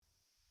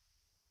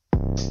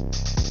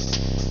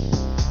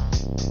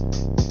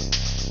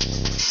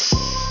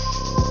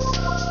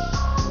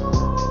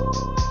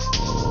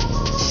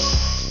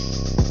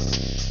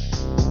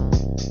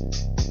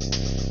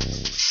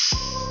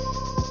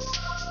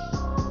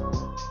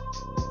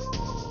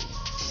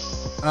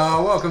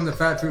Welcome to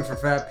Fat Food for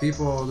Fat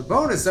People, the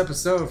bonus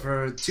episode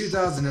for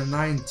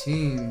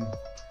 2019.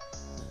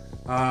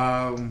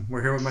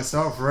 We're here with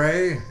myself,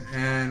 Ray,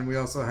 and we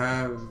also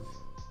have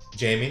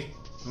Jamie.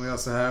 And we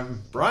also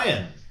have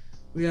Brian.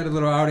 We had a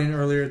little outing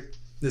earlier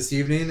this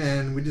evening,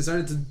 and we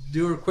decided to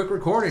do a quick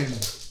recording,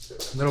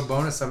 a little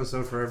bonus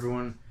episode for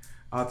everyone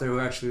out there who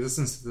actually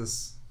listens to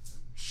this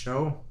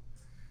show.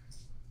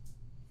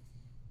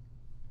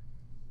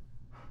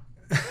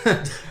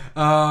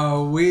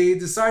 We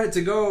decided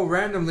to go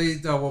randomly.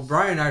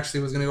 Brian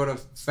actually was going to go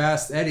to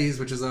Fast Eddie's,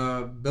 which is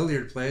a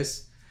billiard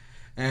place,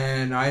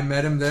 and I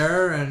met him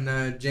there,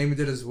 and Jamie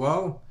did as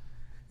well.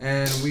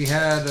 And we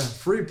had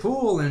free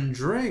pool and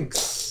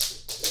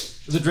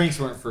drinks. The drinks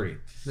weren't free.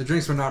 The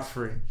drinks were not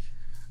free.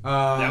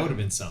 That would have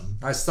been something.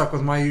 I stuck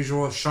with my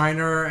usual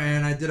Shiner,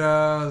 and I did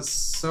a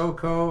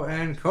SoCo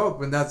and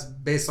Coke, and that's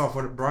based off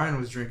what Brian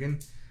was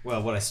drinking.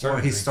 Well, what I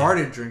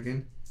started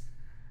drinking.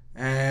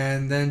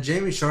 And then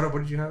Jamie showed up. What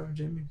did you have,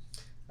 Jamie?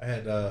 I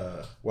had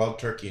wild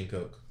turkey and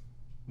Coke.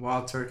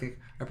 Wild turkey.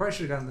 I probably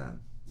should have gotten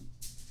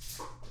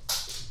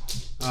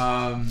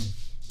that.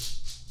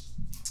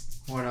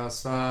 What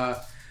else?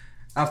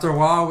 After a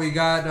while, we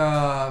got...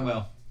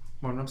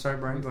 I'm sorry,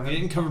 Brian. Go ahead. You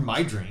didn't cover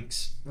my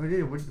drinks. What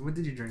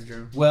did you drink,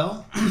 Joe?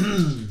 Well,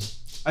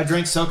 I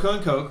drank SoCo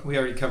and Coke. We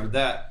already covered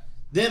that.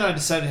 Then I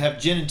decided to have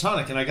gin and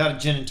tonic, and I got a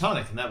gin and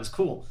tonic, and that was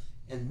cool.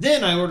 And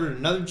then I ordered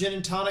another gin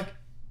and tonic,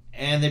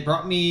 and they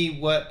brought me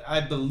what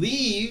I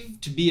believe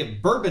to be a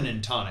bourbon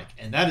and tonic,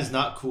 and that is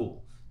not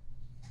cool.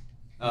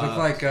 It looked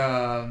like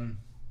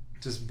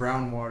just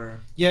brown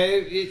water. Yeah,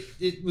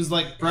 it was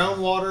like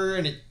brown water,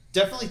 and it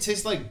definitely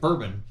tastes like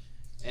bourbon.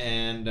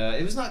 And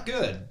it was not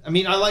good. I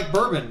mean, I like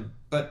bourbon,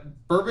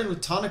 but bourbon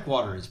with tonic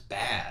water is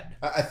bad.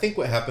 I think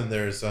what happened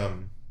there is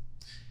I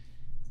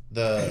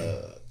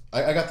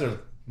got there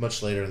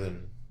much later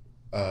than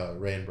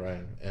Ray and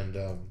Brian, and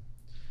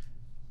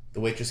the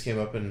waitress came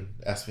up and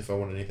asked me if I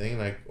wanted anything,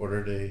 and I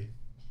ordered a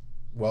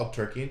wild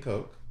turkey and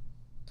Coke.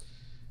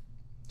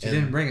 She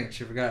didn't bring it.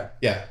 She forgot.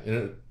 Yeah, I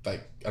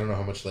don't know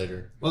how much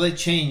later. Well, they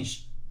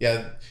changed.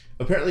 Yeah,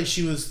 apparently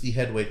she was the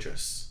head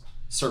waitress.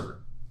 Server.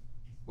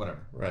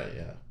 Whatever. Right,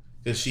 yeah.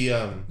 Because she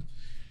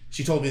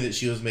told me that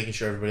she was making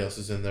sure everybody else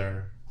is in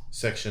their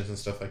sections and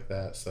stuff like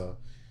that. So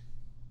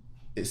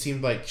it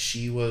seemed like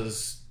she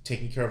was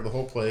taking care of the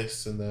whole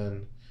place, and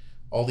then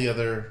all the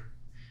other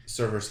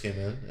servers came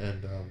in,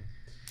 and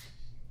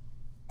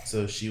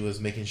so she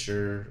was making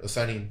sure,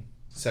 assigning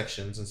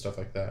sections and stuff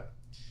like that.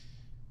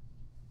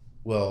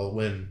 Well,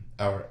 when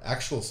our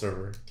actual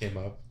server came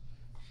up,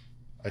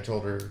 I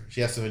told her,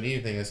 she asked if I need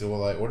anything. I said,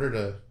 well, I ordered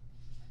a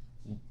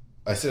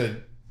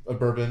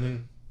bourbon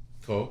and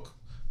Coke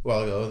a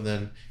while ago, and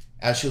then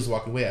as she was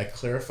walking away, I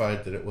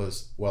clarified that it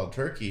was wild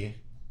turkey.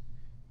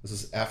 This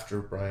is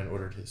after Brian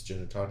ordered his gin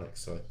and tonic,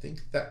 so I think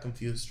that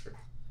confused her.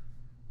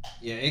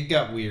 Yeah, it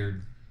got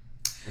weird.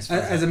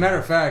 As a matter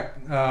of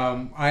fact,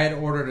 I had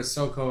ordered a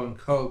SoCo and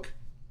Coke,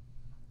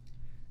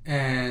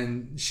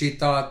 and she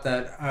thought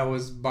that I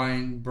was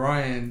buying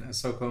Brian a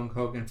SoCo and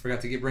Coke and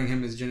forgot to bring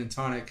him his gin and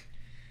tonic.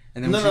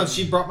 And then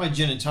she brought my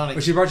gin and tonic.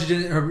 But she brought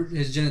you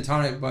his gin and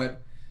tonic,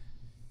 but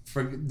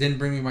didn't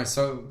bring me my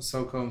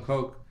SoCo and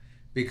Coke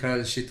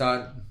because she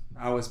thought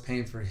I was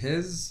paying for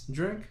his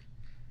drink.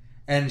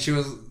 And she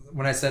was,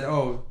 when I said,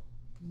 "Oh,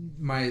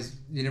 you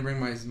didn't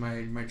bring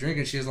my drink,"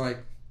 and she was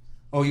like,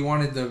 "Oh, you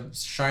wanted the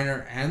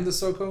Shiner and the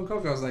SoCo and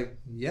Coke?" I was like,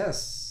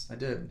 "Yes, I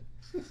did."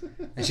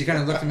 And she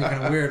kind of looked at me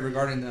kind of weird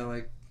regarding that.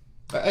 Like,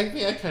 I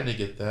mean, I kind of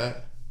get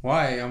that.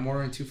 Why? I'm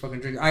ordering two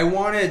fucking drinks. I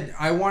wanted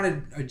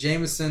a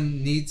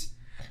Jameson neat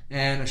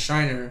and a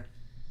Shiner.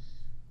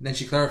 Then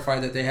she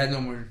clarified that they had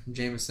no more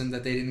Jameson,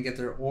 that they didn't get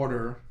their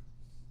order.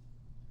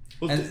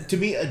 Well, to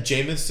me, a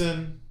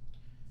Jameson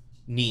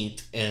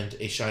neat and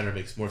a Shiner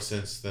makes more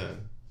sense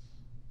than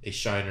a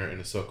Shiner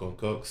and a SoCo and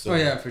Coke. So, oh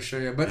yeah, for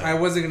sure. Yeah, but yeah. I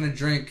wasn't gonna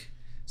drink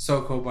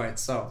SoCo by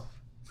itself.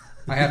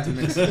 I have to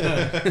mix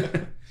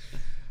it.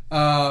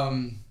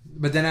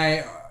 But then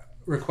I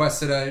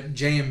requested a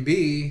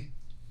J&B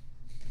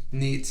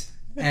neat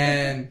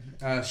and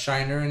a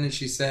Shiner, and then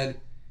she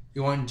said,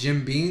 "You want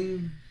Jim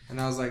Beam?" And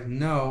I was like,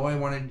 "No, I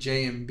wanted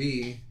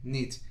J&B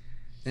neat."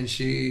 Then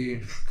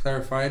she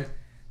clarified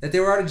that they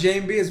were out of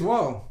J&B as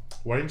well.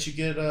 Why didn't you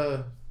get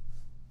a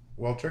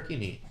wild turkey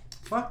neat?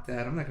 Fuck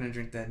that. I'm not going to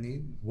drink that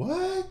neat.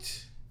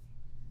 What?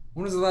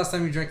 When was the last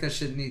time you drank that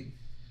shit neat?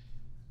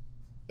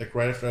 Like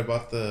right after I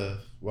bought the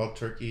wild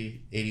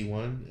turkey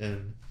 81,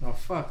 and oh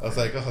fuck. I was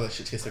like, oh, that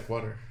shit tastes like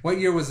water. What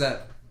year was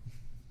that?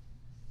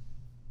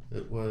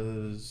 It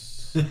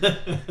was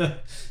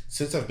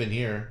since I've been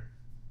here.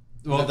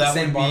 Well, that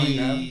would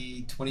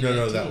be 2019.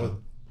 No, that was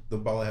the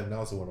bottle I have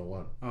now is a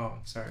 101. Oh,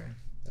 sorry.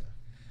 Yeah.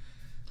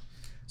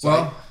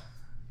 So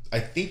I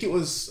think it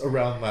was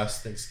around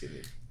last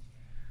Thanksgiving.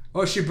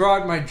 Oh, she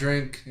brought my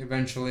drink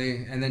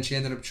eventually, and then she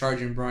ended up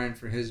charging Brian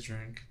for his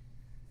drink.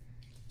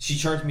 She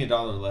charged me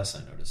 $1 less,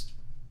 I noticed.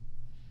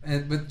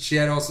 But she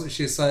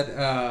said,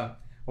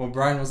 well,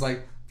 Brian was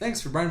like, "Thanks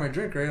for buying my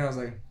drink, right?" And I was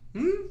like,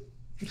 "Hmm."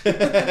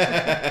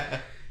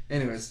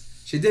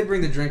 Anyways, She did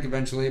bring the drink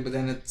eventually, but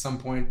then at some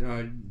point,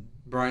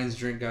 Brian's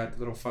drink got a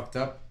little fucked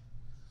up,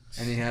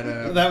 and he had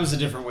a. That was a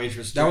different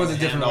waitress. That was a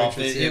different handoff.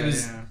 waitress. It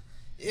was.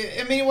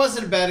 I mean, it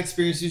wasn't a bad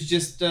experience. It was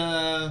just.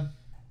 All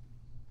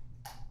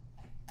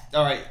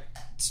right,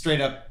 straight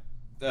up,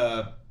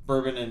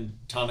 bourbon and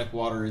tonic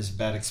water is a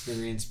bad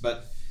experience,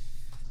 but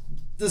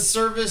the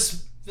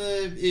service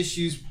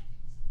issues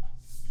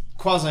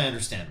quasi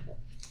understandable.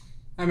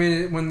 I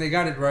mean, when they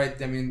got it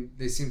right, I mean,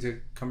 they seem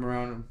to come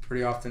around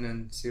pretty often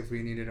and see if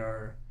we needed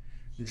our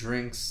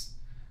drinks.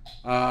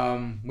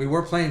 We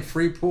were playing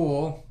free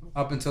pool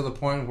up until the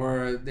point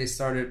where they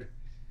started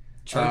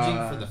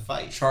Charging for the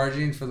fight.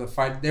 Charging for the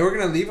fight. They were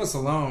going to leave us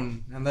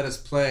alone and let us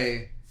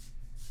play.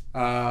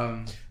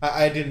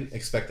 I didn't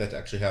expect that to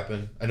actually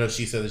happen. I know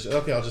she said,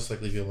 okay, I'll just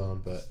leave you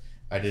alone, but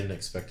I didn't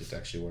expect it to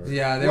actually work.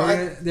 Yeah,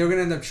 they were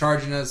gonna end up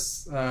charging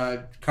us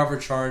cover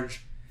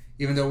charge,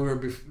 even though we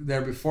were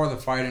there before the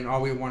fight, and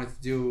all we wanted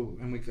to do,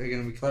 and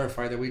we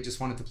clarified that we just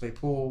wanted to play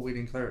pool. We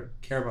didn't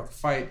care about the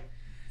fight.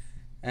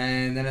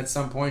 And then at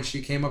some point,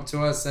 she came up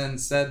to us and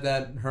said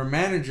that her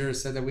manager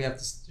said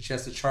that she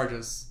has to charge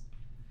us,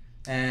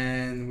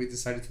 and we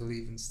decided to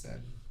leave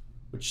instead.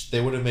 Which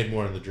they would have made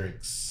more on the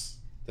drinks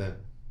then.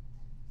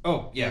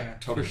 Oh yeah,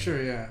 totally. For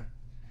sure, yeah.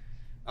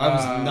 I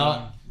was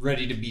not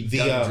ready to be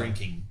done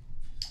drinking.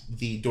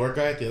 The door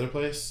guy at the other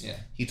place, yeah,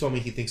 he told me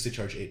he thinks they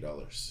charge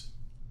 $8.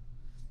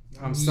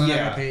 I'm still not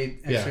gonna pay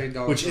extra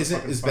 $8. Which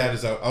isn't as bad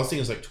as I was thinking.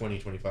 It was like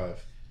 $20, $25.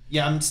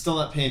 Yeah, I'm still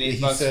not paying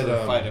 $8 for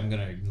a fight I'm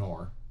gonna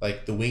ignore.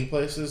 Like the wing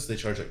places, they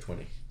charge like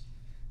 $20.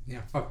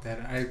 Yeah, fuck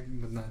that. I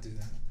would not do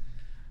that.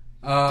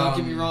 Don't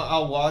get me wrong.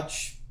 I'll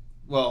watch.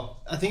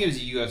 Well, I think it was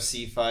a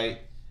UFC fight.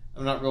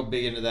 I'm not real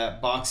big into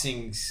that.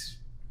 Boxing's,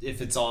 if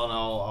it's on,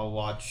 I'll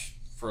watch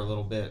for a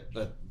little bit,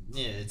 but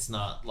yeah, it's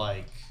not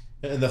like.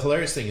 And the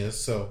hilarious thing is,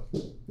 so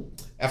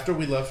after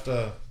we left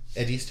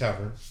Eddie's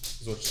Tavern,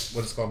 is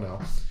what it's called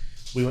now,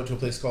 we went to a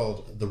place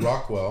called the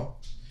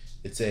Rockwell.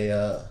 It's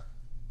a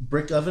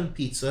brick oven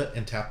pizza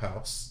and tap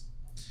house,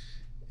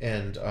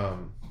 and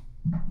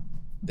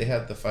they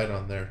had the fight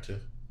on there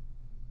too,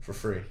 for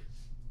free.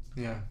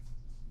 Yeah,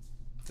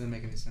 didn't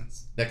make any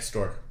sense. Next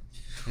door.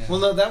 Yeah. Well,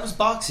 no, that was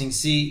boxing.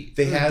 See,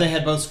 they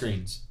had both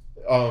screens.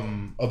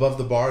 Above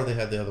the bar, they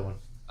had the other one.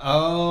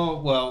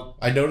 Oh well,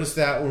 I noticed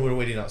that when we were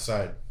waiting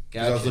outside.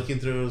 Gotcha. I was looking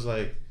through. It was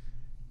like,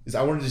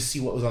 I wanted to see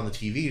what was on the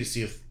TV to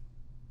see if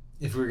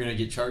we were gonna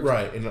get charged.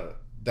 Right, and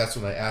that's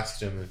when I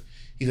asked him, and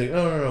he's like,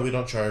 "No, we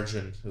don't charge."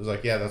 And it was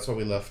like, "Yeah, that's what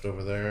we left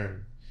over there."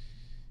 And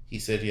he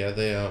said, "Yeah,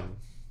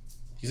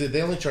 he said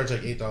they only charge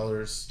like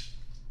 $8."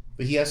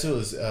 But he asked if it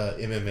was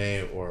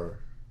MMA or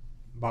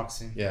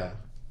boxing. Yeah,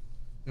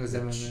 it was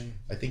MMA.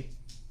 I think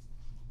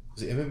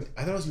was it MMA?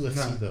 I thought it was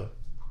UFC though.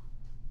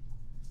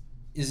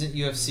 Isn't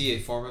UFC a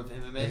form of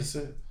MMA? Is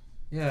it?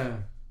 Yeah.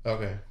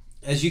 Okay.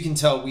 As you can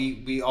tell,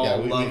 we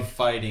all love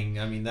fighting.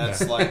 I mean,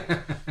 that's like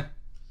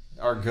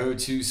our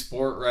go-to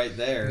sport right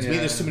there. To me,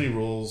 there's too many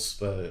rules,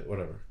 but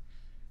whatever.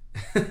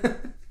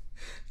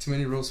 Too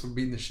many rules for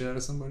beating the shit out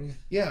of somebody?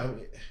 Yeah. I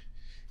mean,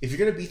 if you're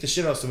going to beat the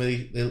shit out of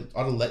somebody, they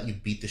ought to let you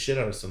beat the shit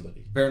out of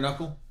somebody. Bare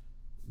knuckle?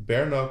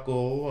 Bare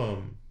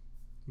knuckle.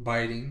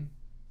 Biting.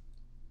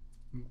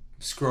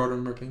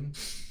 Scrotum ripping.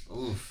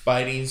 Oof.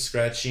 Biting,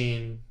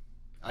 scratching.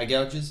 Eye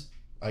gouges?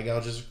 Eye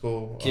gouges are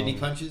cool. Kidney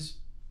punches?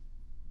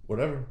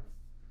 Whatever.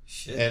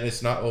 Shit. And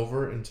it's not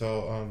over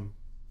until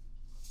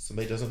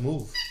somebody doesn't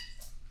move.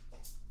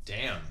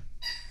 Damn.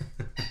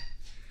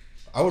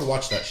 I would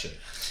watch that shit.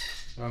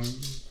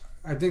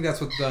 I think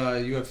that's what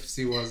the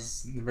UFC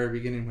was in the very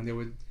beginning when they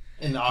would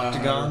in the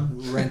octagon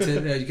rent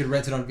it. You could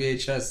rent it on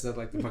VHS at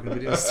like the fucking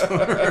video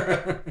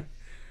store.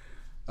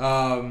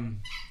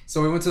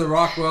 So we went to the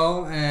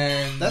Rockwell,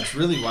 and that's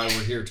really why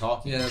we're here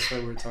talking. Yeah, that's why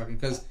we're talking,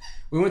 because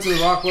we went to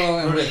the Rockwell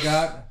and we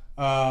got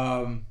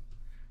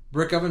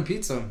brick oven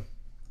pizza,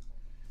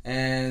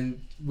 and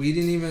we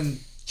didn't even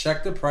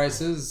check the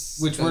prices,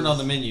 which weren't on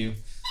the menu.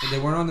 They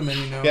weren't on the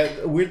menu. No. Yeah,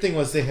 the weird thing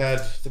was they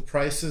had the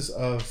prices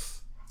of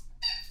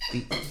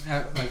the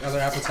like other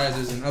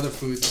appetizers and other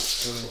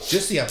foods. Really.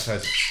 Just the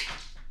appetizers.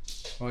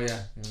 Oh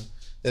yeah.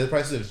 They're the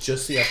prices of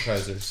just the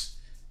appetizers,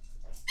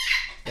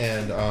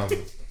 and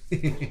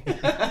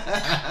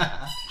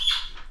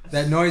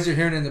that noise you're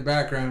hearing in the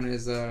background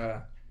is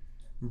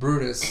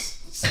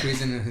Brutus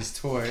squeezing in his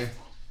toy.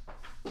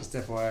 Just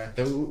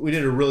FYI. We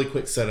did a really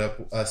quick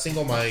setup,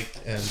 single mic,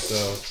 and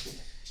so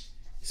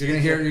you're gonna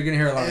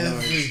hear a lot of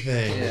noise.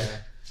 Everything. Yeah.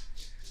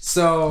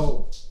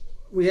 So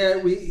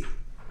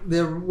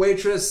the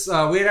waitress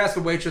we had asked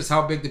the waitress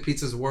how big the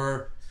pizzas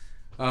were,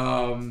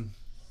 and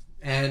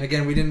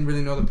again we didn't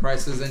really know the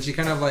prices, and she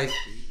kind of like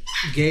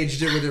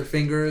gauged it with her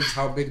fingers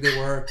how big they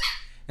were,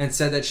 and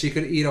said that she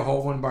could eat a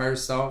whole one by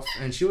herself,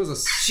 and she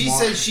was She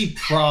said she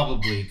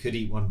probably could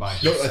eat one by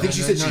herself. No, I think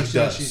she said she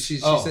does. She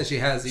said she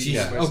has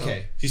eaten by herself.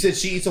 Okay. She said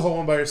she eats a whole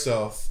one by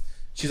herself.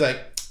 She's like,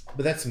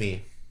 but that's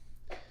me.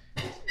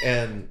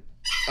 And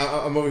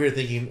I'm over here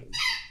thinking,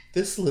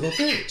 this little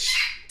bitch.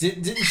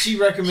 Didn't she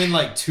recommend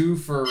like 2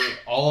 for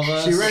all of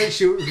us?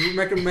 She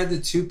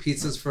recommended 2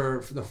 pizzas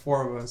for the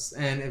 4 of us,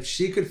 and if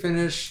she could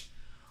finish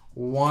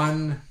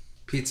 1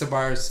 pizza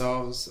by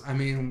ourselves, I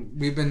mean,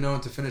 we've been known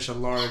to finish a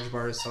large by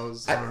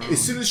ourselves.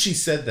 As soon as she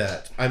said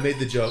that, I made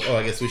the joke. Oh,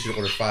 I guess we should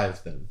order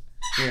 5 then.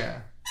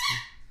 Yeah.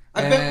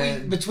 I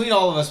bet between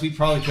all of us, we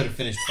probably could have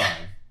finished 5.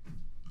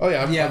 Oh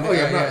yeah, I'm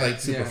not like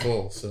super yeah.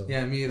 full. So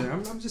yeah, me either.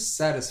 I'm just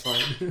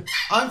satisfied.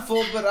 I'm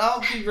full, but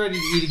I'll be ready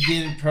to eat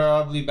again in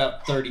probably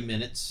about 30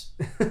 minutes.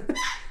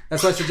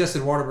 That's why I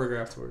suggested Whataburger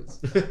afterwards.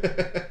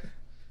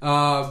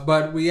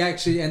 But we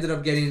actually ended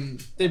up getting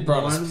They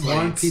brought us plates.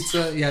 one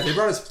pizza. Yeah, they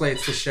brought us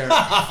plates to share.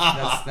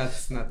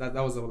 That's not that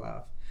was a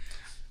laugh.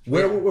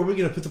 Where are we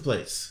gonna put the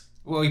plates?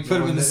 Well, we put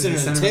them in the center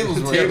of the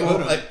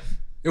tables.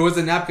 It was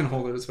a napkin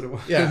holder. That's what it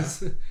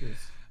was.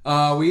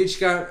 Yeah. We each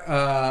got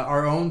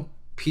our own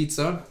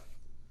pizza.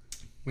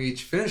 We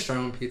each finished our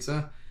own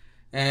pizza,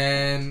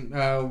 and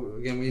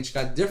again, we each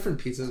got different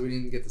pizzas. We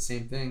didn't get the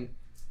same thing.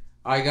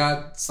 I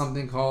got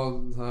something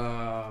called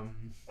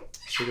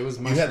it was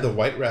mushroom. You had the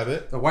White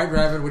Rabbit. The White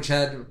Rabbit, which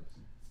had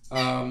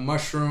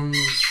mushrooms.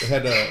 It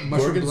had a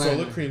mushroom gorgonzola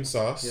blend. cream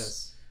sauce.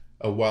 Yes.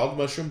 A wild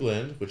mushroom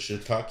blend with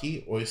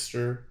shiitake,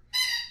 oyster,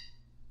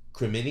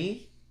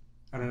 cremini,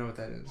 I don't know what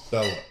that is.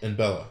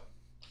 Bella.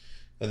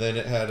 And then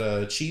it had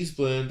a cheese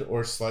blend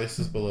or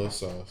slices below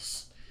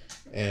sauce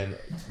and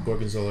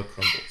gorgonzola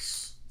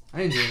crumbles.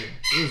 I enjoyed it.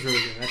 It was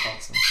really good. I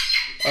thought so.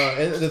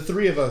 And the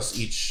 3 of us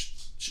each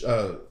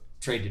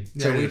Traded.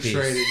 Yeah, we a piece.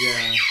 traded.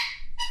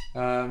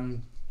 Yeah.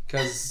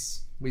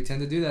 Because we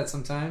tend to do that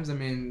sometimes. I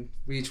mean,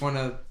 we each want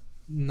to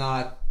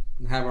not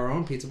have our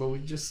own pizza, but we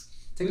just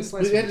take a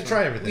slice. We had to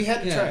try everything. We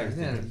had to try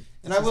everything. Yeah.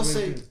 And I will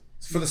say,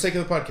 For the sake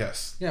of the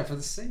podcast. Yeah, for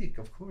the sake,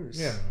 of course.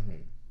 Yeah.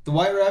 the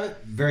White Rabbit,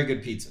 very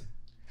good pizza.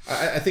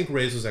 I think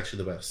Ray's was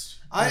actually the best.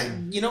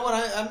 You know what?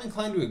 I'm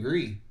inclined to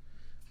agree.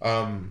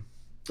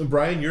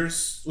 Brian,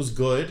 yours was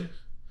good.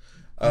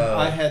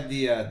 I had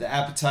the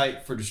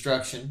Appetite for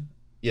Destruction.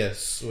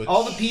 Yes.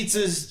 All the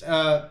pizzas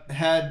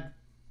had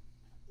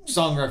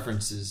song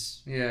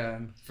references Yeah.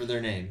 for their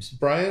names.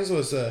 Brian's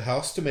was a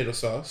house tomato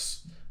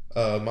sauce,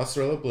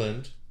 mozzarella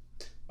blend,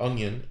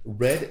 onion,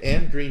 red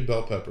and green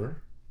bell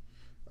pepper,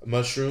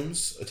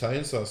 mushrooms,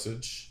 Italian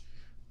sausage,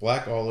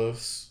 black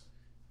olives,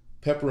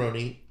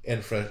 pepperoni,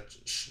 and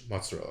fresh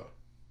mozzarella.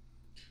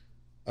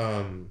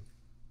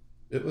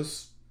 It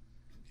was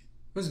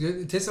good.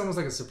 It tastes almost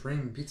like a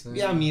Supreme pizza.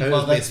 Yeah, I mean, It well,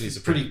 was that's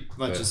basically pretty Supreme,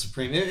 much but- a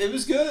Supreme. It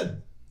was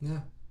good. Yeah.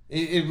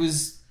 It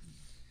was...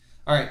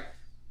 All right.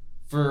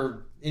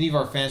 For any of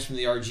our fans from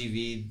the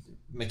RGV,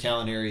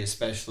 McAllen area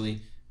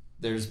especially,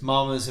 there's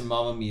Mama's and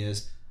Mamma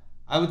Mia's.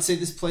 I would say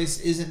this place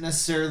isn't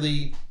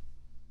necessarily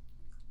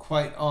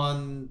quite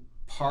on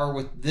par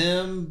with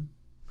them.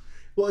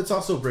 Well, it's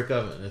also a brick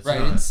oven. It's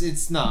Right, not.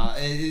 it's not.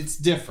 It's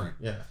different.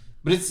 Yeah.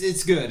 But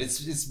it's good.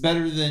 It's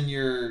better than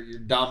your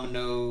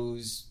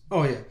Domino's.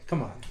 Oh yeah.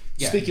 Come on.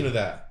 Yeah. Speaking of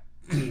that,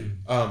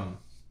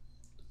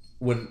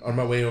 when on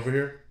my way over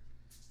here,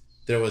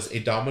 there was a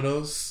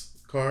Domino's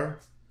car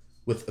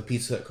with a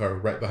Pizza Hut car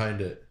right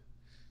behind it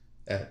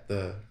at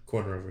the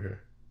corner over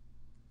here.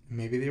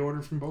 Maybe they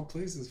ordered from both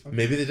places. Fuck.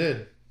 Maybe they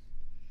did.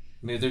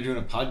 Maybe they're doing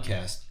a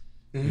podcast.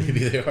 Maybe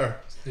they are.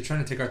 They're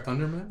trying to take our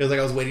thunder, man. It was like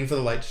I was waiting for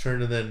the light to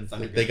turn, and then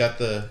they got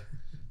the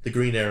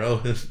green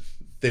arrow, and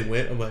they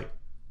went. I'm like,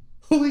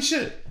 holy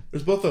shit!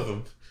 There's both of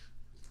them.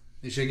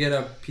 They should get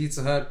a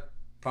Pizza Hut,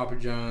 Papa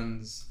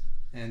John's,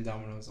 and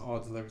Domino's all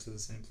delivered to the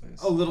same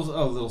place.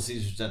 Little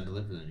Caesars doesn't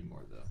deliver that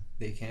anymore though.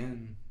 They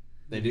can.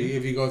 They do.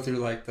 If you go through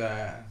like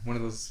one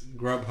of those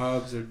Grub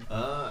Hubs or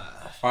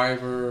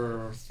Fiverr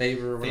or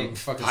Favor, whatever the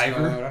fuck it's Fiverr?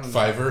 called. I don't know.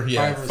 Fiverr,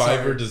 yeah. Fiverr, Fiverr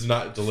sorry. does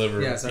not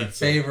deliver. Yeah, sorry.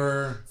 pizza.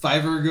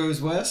 Fiverr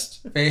goes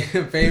west.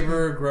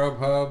 Favor,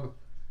 Grubhub,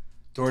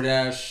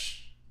 DoorDash,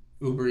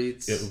 Uber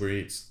Eats. Yeah, Uber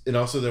Eats, and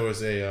also there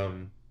was a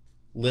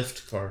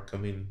Lyft car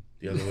coming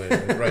the other way,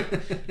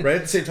 right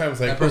at the same time. I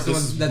was like, That person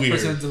this was is that weird.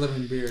 person was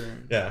delivering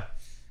beer. Yeah,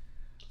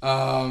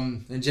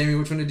 And Jamie,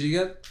 which one did you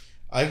get?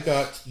 I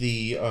got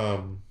the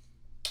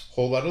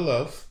Whole Lotta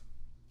Love.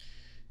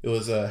 It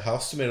was a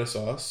house tomato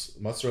sauce,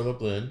 mozzarella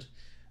blend,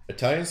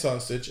 Italian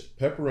sausage,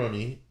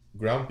 pepperoni,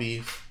 ground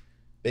beef,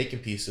 bacon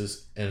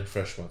pieces, and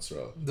fresh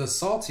mozzarella. The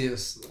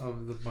saltiest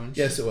of the bunch.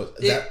 Yes, it was.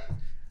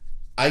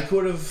 I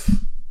could have.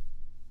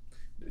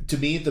 To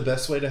me, the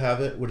best way to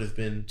have it would have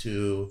been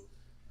to,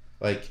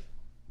 like,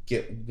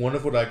 get one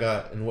of what I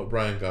got and what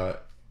Brian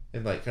got,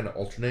 and like kind of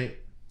alternate.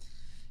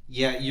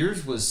 Yeah,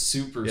 yours was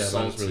super Yeah,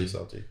 salty. mine was really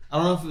salty. I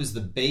don't know if it was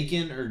the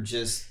bacon or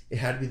just It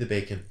had to be the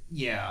bacon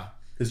yeah.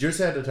 because yours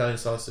had Italian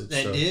sausage.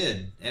 That so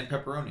did and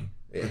pepperoni.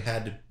 It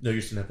had to. No,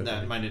 yours didn't have No,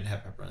 pepperoni. mine didn't have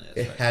pepperoni. That's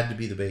It right. had to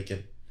be the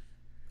bacon.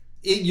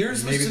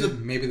 Yours was maybe to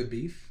maybe the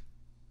beef.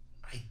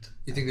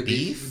 You think the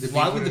Beef? beef?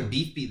 Why would the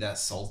beef be that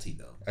salty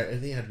though? I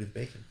think it had to be the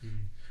bacon.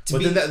 To But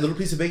me- then that little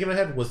piece of bacon I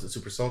had wasn't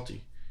super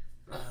salty.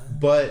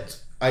 But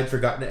I'd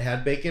forgotten it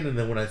had bacon, and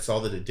then when I saw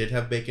that it did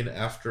have bacon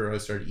after I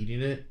started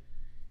eating it,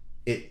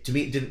 to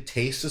me it didn't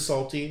taste as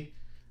salty.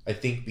 I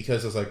think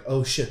because I was like,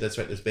 oh shit, that's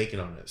right, there's bacon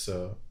on it.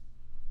 So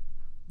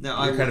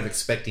Now You're kind of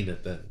expecting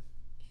it then.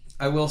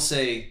 I will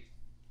say,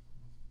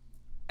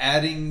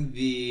 adding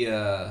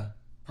the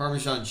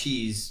Parmesan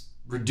cheese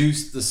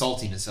reduced the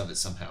saltiness of it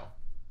somehow.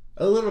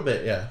 A little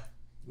bit, yeah.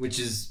 Which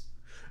is...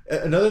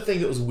 Another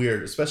thing that was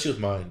weird, especially with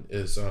mine,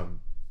 is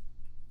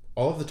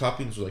all of the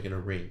toppings were like in a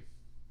ring.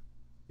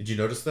 Did you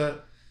notice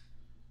that?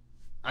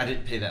 I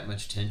didn't pay that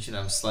much attention.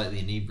 I was slightly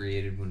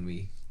inebriated when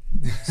we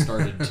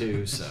started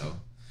too, so...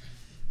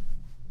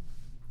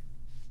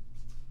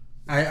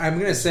 I'm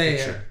going to say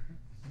Picture.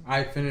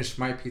 I finished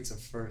my pizza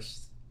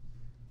first.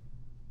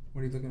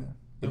 What are you looking at?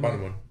 The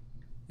bottom one.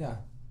 Yeah.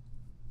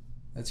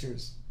 That's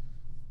yours.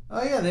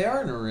 Oh yeah, they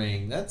are in a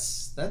ring.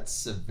 That's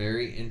a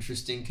very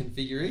interesting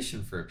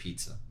configuration for a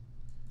pizza.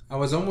 I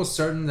was almost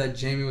certain that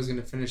Jamie was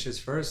going to finish his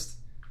first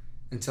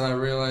until I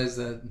realized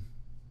that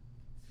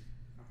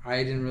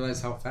I didn't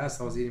realize how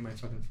fast I was eating my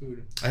fucking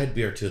food. I had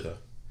beer too, though.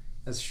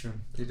 That's true.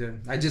 You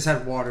did. I just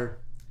had water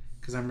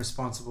because I'm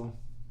responsible.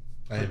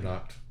 I am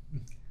not.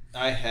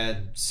 I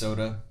had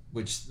soda,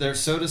 which their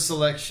soda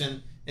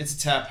selection, it's a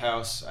tap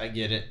house. I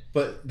get it.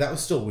 But that was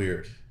still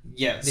weird.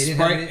 Yeah, They didn't,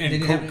 Sprite have any, and they,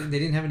 didn't Coke. have, they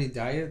didn't have any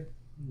diet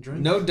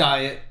drink? No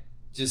diet,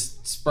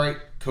 just Sprite,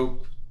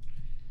 Coke.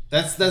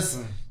 That's just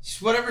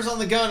whatever's on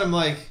the gun. I'm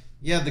like,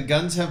 yeah, the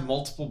guns have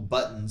multiple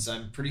buttons.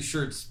 I'm pretty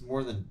sure it's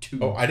more than 2.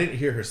 Oh, I didn't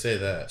hear her say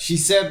that. She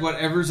said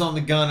whatever's on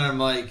the gun, and I'm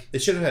like, They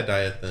should have had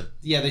diet then.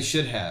 yeah, they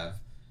should have.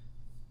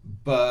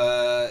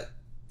 But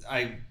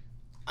I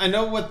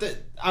know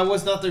I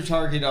was not their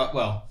target.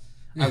 Well,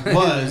 I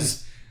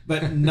was,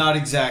 but not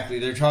exactly.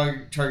 Their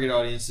target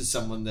audience is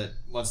someone that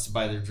wants to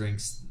buy their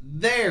drinks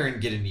there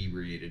and get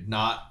inebriated,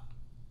 not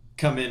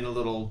come in a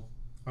little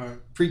All right.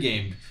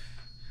 pre-gamed.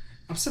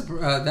 I'm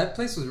surprised. That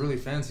place was really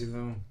fancy,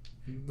 though.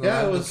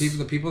 Yeah, it was-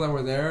 The people that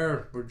were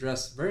there were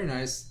dressed very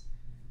nice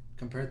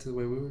compared to the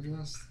way we were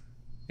dressed.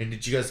 And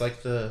did you guys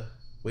like the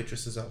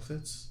waitresses'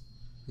 outfits?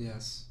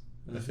 Yes.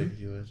 I figured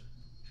you would.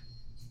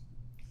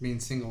 Being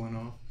single and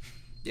all.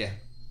 Yeah.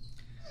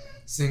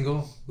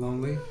 Single,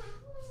 lonely.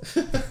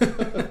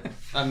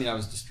 I mean, I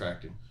was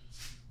distracted.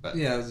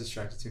 Yeah, I was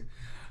distracted too.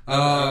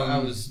 I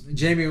was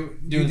Jamie.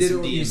 doing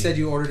some You DMing. said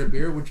you ordered a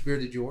beer. Which beer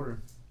did you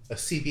order? A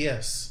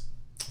CBS.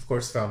 Of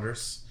course,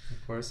 Founders.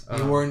 Of course,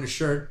 Uh-huh. you were in the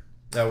shirt.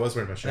 I was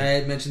wearing my And shirt. I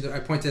had mentioned. I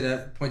pointed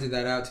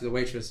that out to the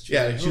waitress.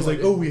 Yeah, and she was like,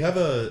 I "Oh, we have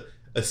a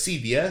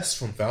CBS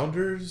from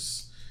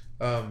Founders."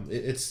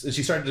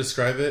 She started to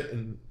describe it,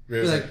 and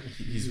Ray was You're like,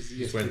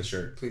 "He's wearing the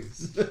shirt."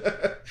 Please,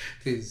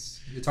 please.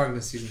 You're talking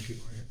to seasoned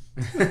people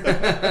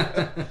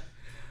here.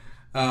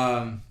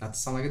 Not to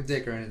sound like a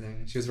dick or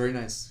anything. She was very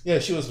nice. Yeah,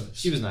 she was nice.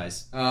 She was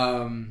nice.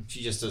 Um,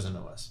 She just doesn't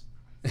know us.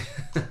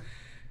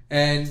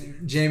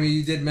 and Jamie,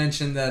 you did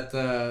mention that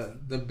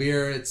the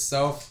beer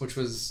itself, which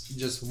was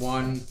just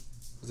one,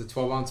 was a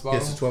 12-ounce bottle,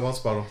 Yes, a 12-ounce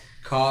bottle.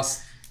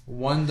 cost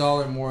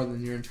 $1 more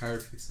than your entire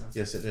pizza.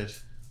 Yes, it did.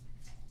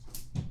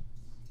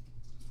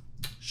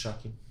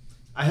 Shocking.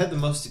 I had the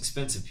most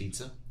expensive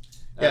pizza.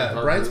 Yeah,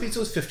 Our Brian's group. pizza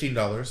was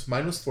 $15.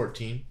 Mine was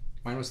 $14,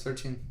 Mine was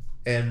 13.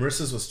 and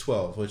Marissa's was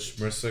 $12. Which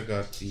Marissa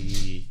got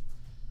the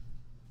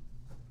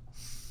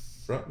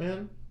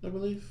Frontman, I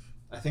believe.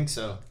 I think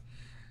so.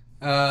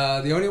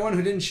 The only one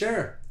who didn't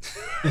share.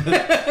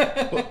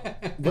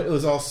 But it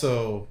was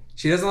also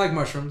She doesn't like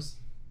mushrooms.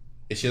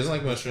 she doesn't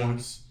like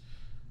mushrooms.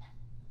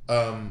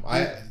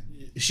 I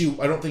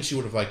don't think she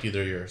would have liked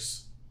either of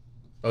yours.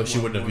 Oh, she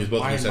wouldn't have because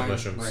both of you said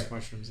mushrooms. Right,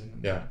 mushrooms in it.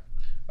 Yeah.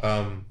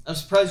 I'm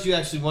surprised you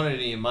actually wanted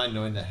any of mine,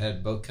 knowing that it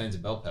had both kinds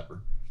of bell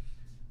pepper.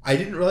 I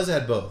didn't realize I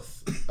had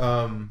both.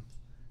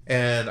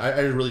 And I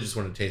really just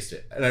wanted to taste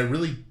it. And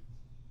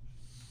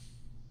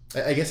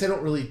I guess I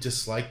don't really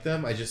dislike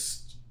them. I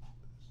just,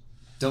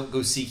 Don't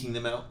go seeking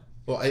them out.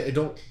 well, I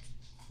don't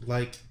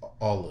like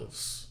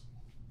olives.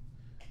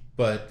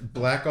 But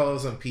black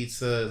olives on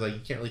pizza, like, you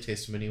can't really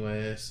taste them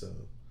anyway, so.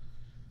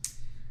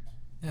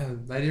 Yeah,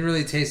 I didn't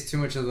really taste too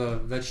much of the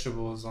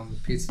vegetables on the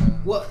pizza.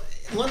 Well,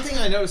 one thing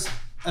I noticed,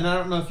 and I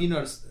don't know if you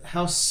noticed,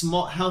 how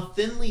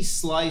thinly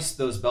sliced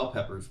those bell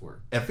peppers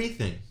were.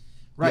 Everything.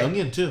 Right. The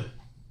onion, too.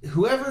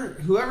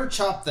 Whoever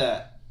chopped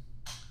that,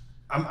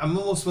 I'm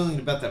almost willing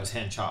to bet that was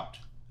hand chopped.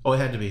 Oh, it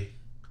had to be.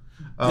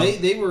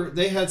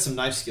 They had some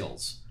knife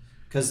skills,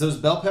 because those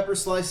bell pepper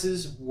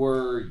slices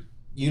were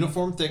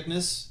uniform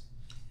thickness.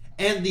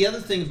 And the other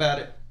thing about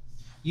it,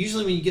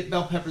 usually when you get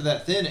bell pepper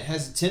that thin, it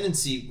has a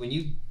tendency, when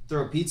you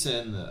throw a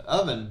pizza in the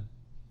oven,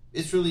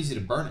 it's real easy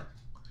to burn it.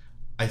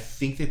 I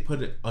think they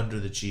put it under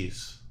the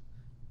cheese.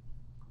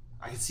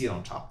 I can see it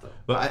on top though.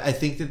 But I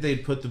think that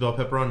they'd put the bell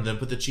pepper on and then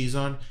put the cheese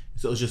on,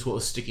 so it was just what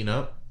was sticking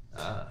up.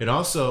 And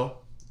also,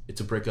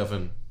 it's a brick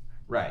oven.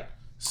 Right.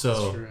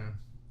 So True.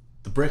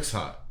 the brick's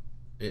hot.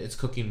 It's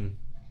cooking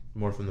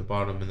more from the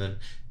bottom, and then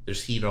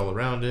there's heat all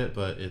around it,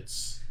 but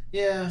it's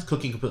Yeah,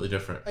 cooking completely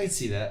different. I can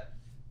see that.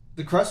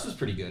 The crust was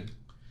pretty good.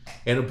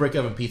 And a brick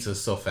oven pizza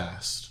is so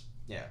fast.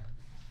 Yeah.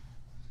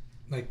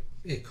 Like,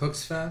 it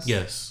cooks fast?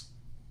 Yes.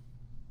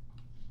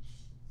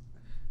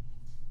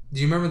 Do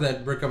you remember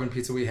that brick oven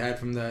pizza we had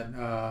from that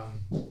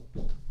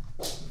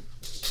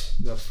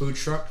the food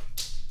truck?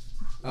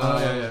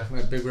 Yeah.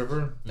 At Big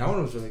River? That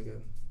one was really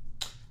good.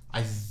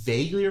 I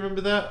vaguely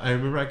remember that. I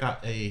remember I got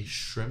a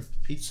shrimp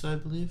pizza, I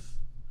believe.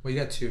 Well, you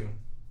got 2.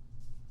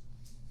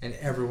 And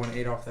everyone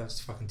ate off those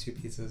fucking 2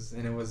 pizzas.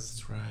 And it was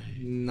That's right.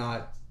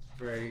 not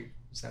very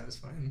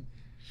satisfying.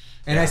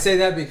 And I say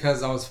that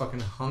because I was fucking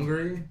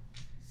hungry.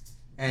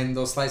 And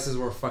those slices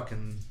were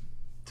fucking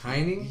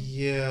tiny.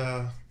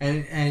 Yeah.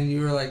 And you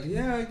were like,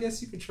 yeah, I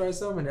guess you could try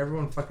some. And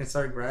everyone fucking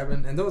started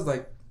grabbing. And there was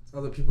like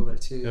other people there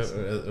too.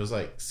 It was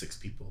like 6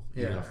 people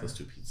eating off those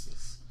 2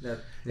 pizzas.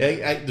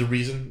 The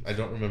reason I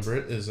don't remember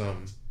it is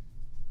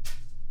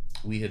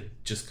we had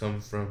just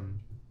come from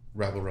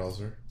Rabble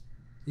Rouser.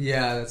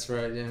 Yeah, that's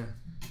right, yeah.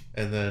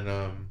 And then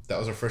that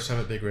was our first time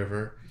at Big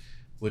River,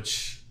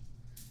 which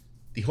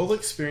the whole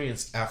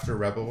experience after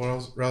Rabble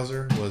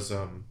Rouser was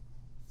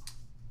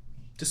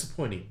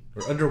disappointing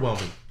or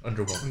underwhelming.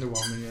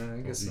 Underwhelming, yeah,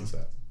 I guess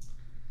so.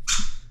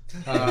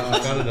 I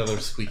found another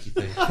squeaky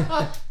thing.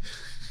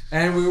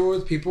 And we were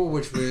with people,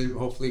 which we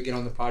hopefully get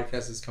on the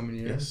podcast this coming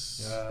year.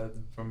 Yes.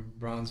 From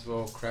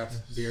Brownsville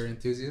craft beer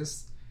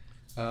enthusiasts.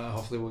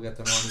 Hopefully we'll get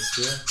them on this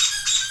year.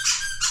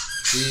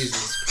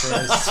 Jesus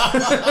Christ.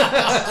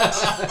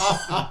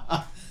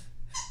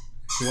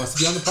 He wants to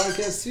be on the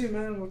podcast too,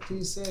 man. What can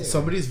you say?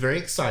 Somebody's very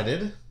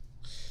excited.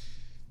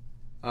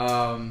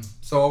 So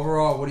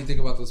overall, what do you think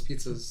about those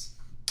pizzas?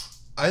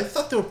 I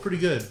thought they were pretty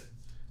good,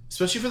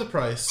 especially for the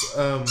price.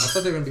 I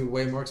thought they were going to be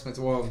way more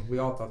expensive. Well, we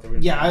all thought they were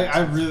going to be more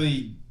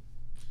expensive.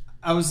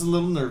 I was a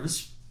little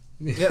nervous.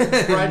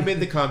 Yeah, Brian made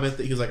the comment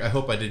that he was like, I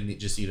hope I didn't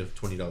just eat a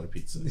 $20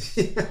 pizza.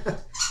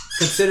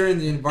 Considering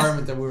the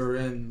environment that we were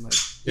in, like,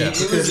 yeah, it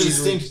was a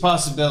distinct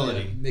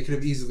possibility. Yeah, they could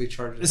have easily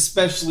charged us.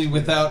 Especially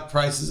without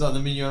prices on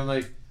the menu. I'm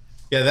like...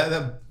 Yeah,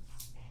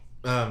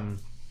 that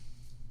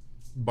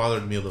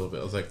bothered me a little bit.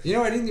 I was like... You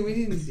know, we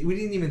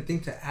didn't even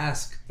think to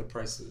ask the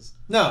prices.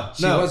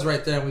 She was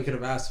right there and we could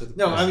have asked her the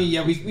prices. I mean,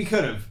 yeah, we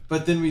could have.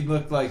 But then we'd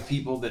look like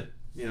people that,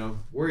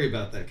 worry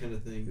about that kind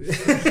of thing.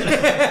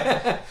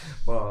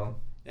 Well...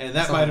 And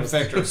that might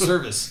affect our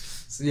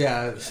service.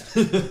 Yeah.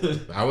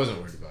 I wasn't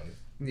worried about it.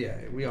 Yeah,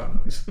 we all know.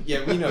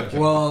 Yeah, we know.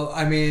 Well,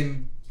 I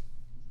mean,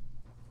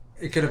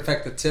 it could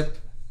affect the tip,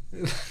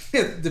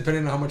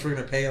 depending on how much we're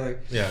going to pay.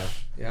 Like, yeah,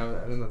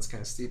 I think that's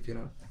kind of steep,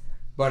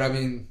 But, I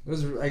mean, it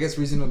was, I guess,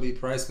 reasonably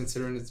priced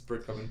considering it's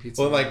brick oven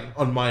pizza. Well, like,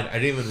 on mine, I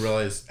didn't even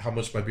realize how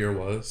much my beer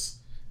was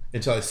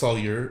until I saw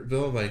your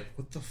bill. I'm like,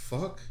 what the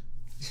fuck?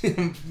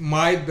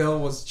 My bill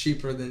was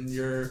cheaper than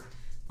your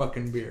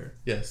fucking beer.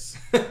 Yes.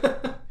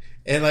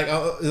 And like I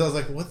was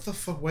like, what the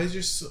fuck? Why is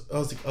your? I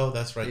was like, oh,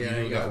 that's right.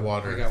 Yeah, you got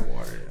water. I got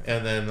water. Yeah.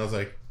 And then I was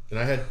like, and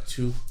I had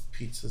 2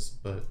 pizzas,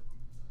 but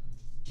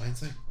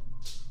mine's like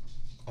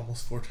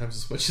almost 4 times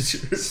as much as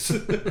yours.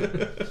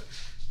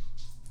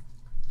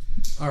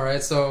 All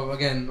right. So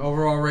again,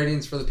 overall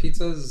ratings for the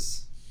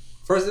pizzas.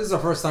 This is our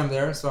first time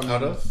there, so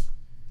out of.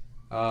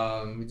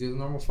 We do the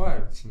normal 5.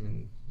 I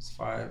mean, it's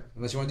 5.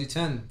 Unless you want to do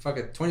 10. Fuck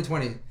it.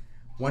 2020,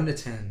 1 to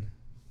 10.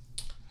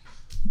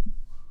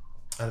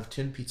 Out of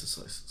 10 pizza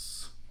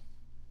slices.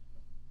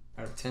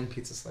 Out of 10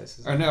 pizza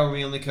slices. Now, are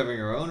we only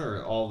covering our own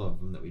or all of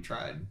them that we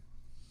tried?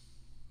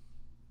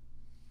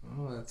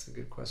 Oh, that's a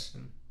good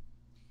question.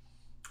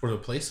 Or the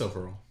place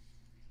overall.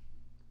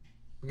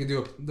 We could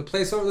do the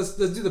place over. Let's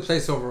do the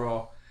place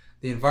overall.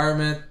 The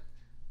environment.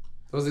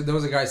 There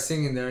was a guy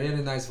singing there. He had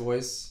a nice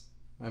voice.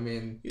 I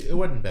mean, it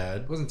wasn't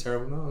bad. It wasn't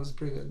terrible. No, it was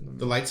pretty good. I mean,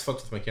 the lights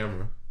fucked with my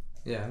camera.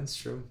 Yeah, that's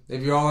true.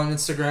 If you're all on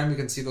Instagram, you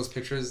can see those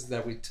pictures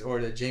that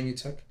Jamie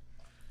took.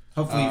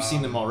 Hopefully you've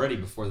seen them already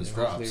before this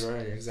drops.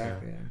 Right,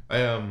 exactly.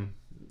 Yeah.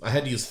 I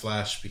had to use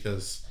flash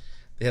because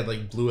they had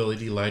like blue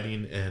LED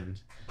lighting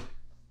and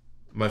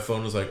my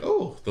phone was like,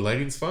 oh, the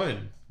lighting's fine.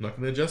 I'm not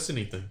going to adjust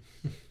anything.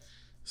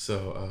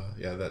 So,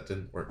 that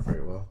didn't work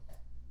very well.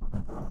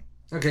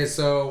 Okay,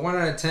 so 1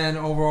 out of 10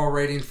 overall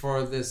rating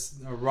for this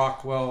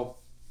Rockwell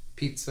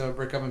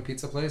brick oven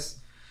pizza place.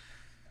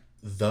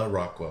 The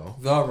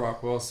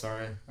Rockwell,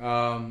 sorry.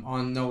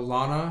 On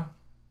Nolana.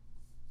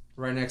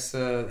 Right next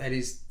to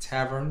Eddie's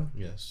Tavern.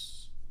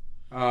 Yes.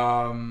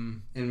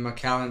 In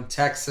McAllen,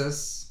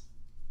 Texas.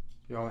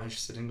 If y'all are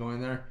interested in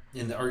going there.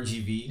 In the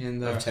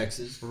RGV of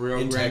Texas.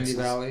 Rio Grande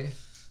Valley.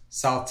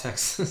 South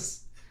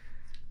Texas.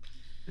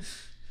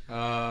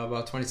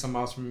 About 20-some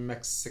miles from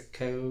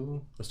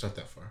Mexico. It's not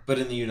that far. But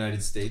in the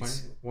United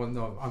States? 20? Well,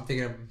 no. I'm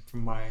thinking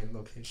from my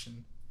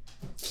location.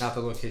 Not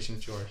the location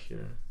that you are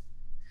here.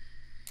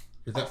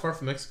 You're that far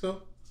from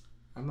Mexico?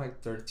 I'm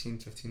like 13,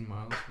 15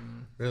 miles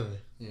from there. Really?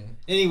 Yeah.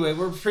 Anyway,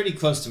 we're pretty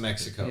close to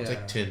Mexico. Yeah. It's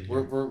like 10.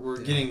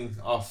 We're getting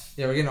off.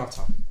 Yeah, we're getting off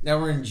topic. Now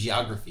we're in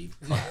geography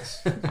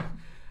class.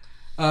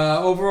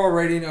 Overall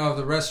rating of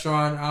the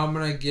restaurant, I'm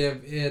gonna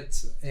give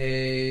it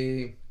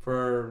the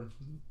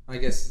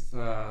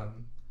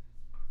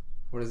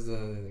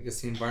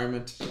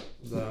environment,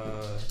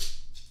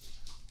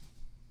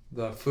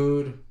 the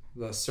food,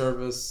 the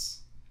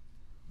service.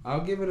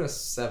 I'll give it a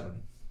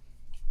 7.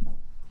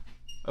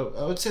 I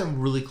would say I'm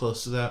really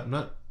close to that. I'm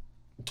not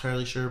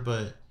entirely sure,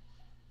 but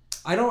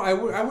I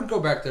would go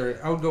back there.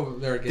 I would go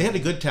there again. They had a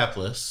good tap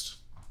list.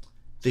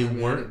 They're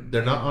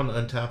not on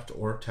Untapped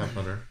or Tap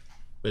Hunter,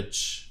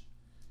 which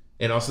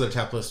And also their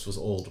tap list was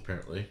old,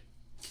 apparently.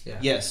 Yeah.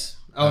 Yes.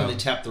 Oh, and they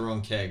tapped the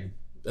wrong keg.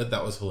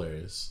 That was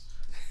hilarious.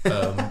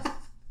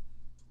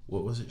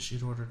 What was it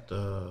she'd ordered?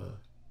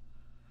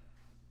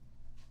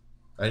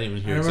 I didn't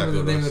even hear I remember exactly the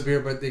what name it of was. the beer,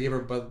 but they gave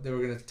her they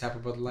were gonna tap a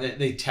Bud Light.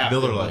 They tapped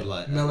Miller the Lite. Bud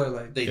Light. Miller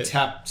Lite. They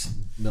tapped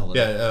Miller.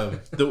 Yeah,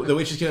 the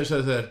waitress came out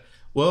and said,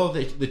 well,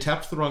 they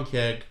tapped the wrong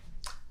keg.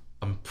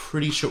 I'm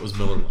pretty sure it was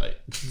Miller Lite.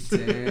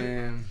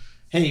 Damn.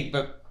 Hey,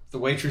 but the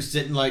waitress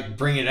didn't like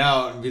bring it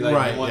out and be like,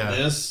 Right, "You want yeah.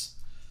 this?"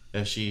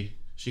 And she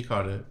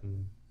caught it.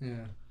 And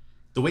Yeah.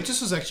 the waitress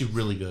was actually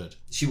really good.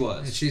 She And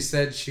was. she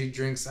said she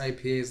drinks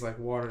IPAs like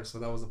water, so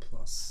that was a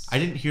plus. I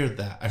didn't hear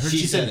that. I heard She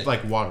she said said it.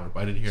 like water,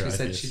 but I didn't hear She it.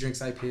 said she drinks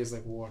IPAs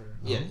like water.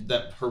 Yeah,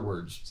 that her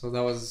words. So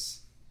that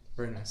was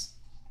very nice.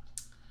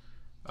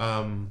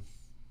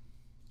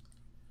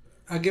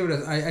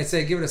 I'd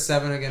say give it a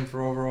 7 again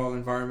for overall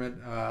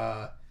environment.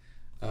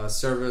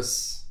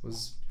 Service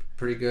was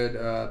pretty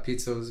good.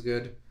 Pizza was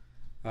good.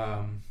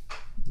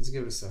 Let's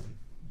give it a 7.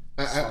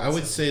 I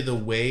would say the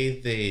way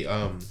they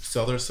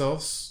sell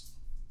themselves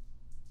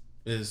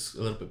is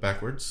a little bit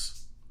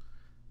backwards.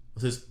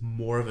 This is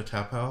more of a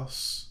tap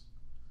house.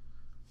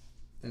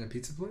 In a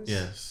pizza place?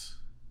 Yes.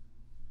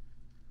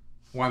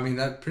 Well, I mean,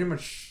 that pretty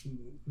much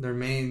their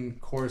main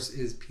course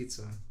is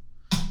pizza.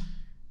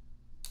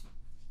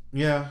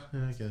 Yeah,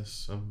 I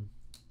guess.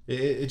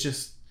 It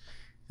just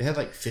they had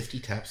like 50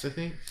 taps. I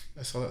think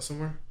I saw that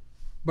somewhere.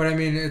 But I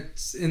mean,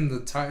 it's in the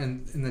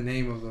in the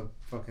name of the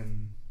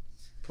fucking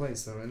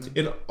place, though, isn't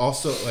it? It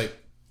also like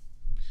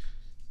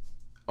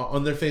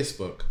on their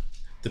Facebook,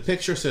 the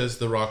picture says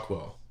the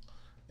Rockwell,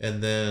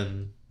 and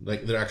then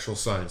like their actual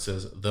sign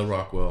says the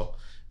Rockwell.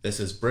 That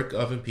says Brick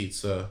Oven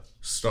Pizza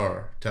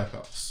Star Tap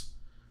House.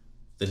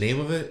 The name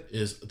of it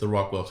is the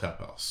Rockwell Tap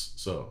House.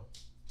 So,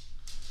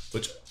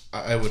 which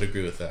I would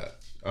agree with that.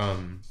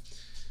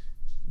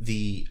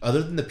 The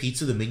other than the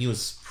pizza, the menu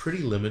is pretty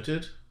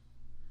limited.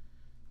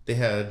 They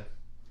had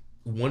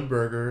one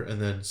burger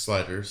and then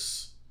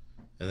sliders,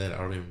 and then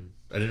I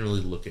didn't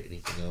really look at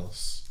anything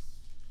else.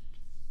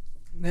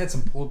 They had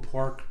some pulled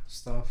pork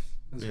stuff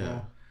as Yeah.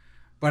 well.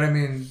 But I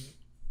mean,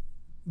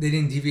 they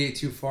didn't deviate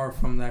too far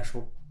from the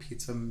actual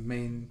pizza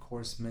main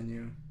course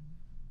menu.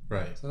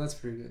 Right. So that's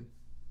pretty good.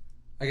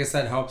 I guess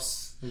that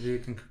helps if you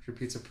can cook your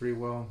pizza pretty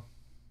well.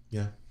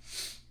 Yeah.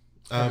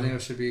 Everything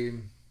else should be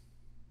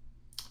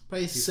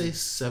Probably say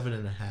decent.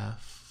 7.5.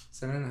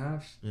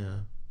 7.5. Yeah.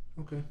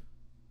 Okay.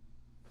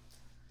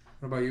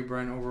 What about you,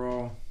 Brian?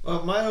 Overall,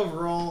 Well, my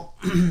overall,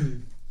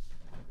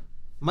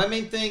 my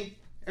main thing,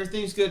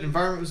 everything's good.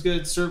 Environment was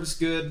good. Service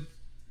good.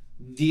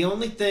 The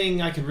only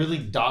thing I could really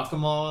dock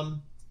them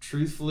on,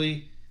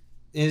 truthfully,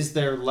 is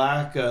their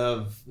lack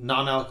of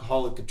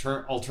non-alcoholic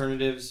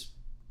alternatives.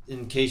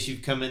 In case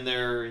you've come in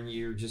there and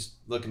you're just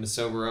looking to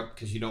sober up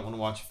because you don't want to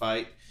watch a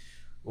fight,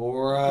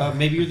 or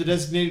maybe you're the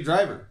designated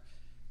driver.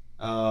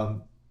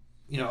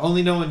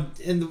 Only knowing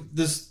in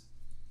this.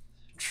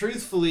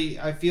 Truthfully,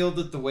 I feel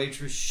that the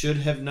waitress should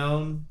have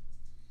known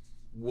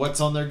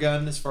what's on their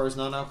gun as far as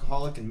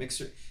non-alcoholic and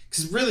mixer.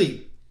 Because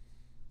really,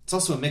 it's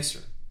also a mixer.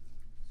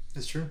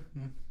 it's true.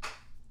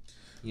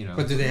 Yeah. But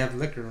But do they have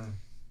liquor?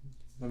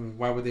 I mean,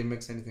 why would they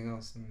mix anything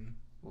else? I mean,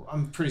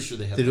 I'm pretty sure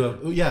they have. They do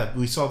have, yeah,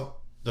 we saw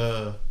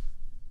the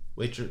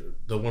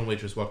one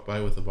waitress walk by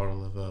with a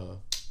bottle of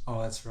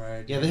oh, that's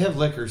right. Yeah, they have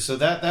liquor, so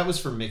that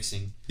was for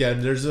mixing. yeah,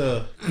 and there's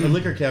a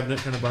liquor cabinet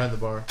kind of behind the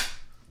bar.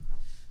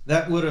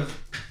 That would have,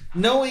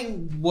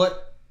 knowing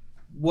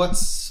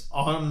what's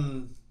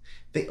on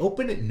They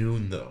open at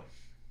noon though.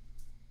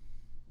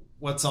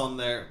 what's on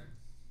there,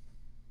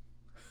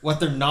 what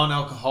their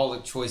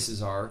non-alcoholic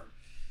choices are.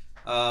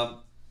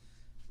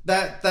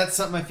 That's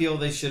something I feel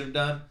they should have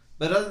done.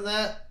 But other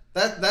than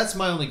that's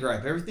my only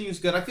gripe. Everything was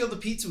good. I feel the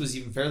pizza was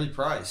even fairly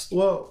priced.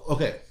 Well,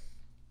 okay.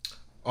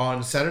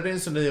 On Saturday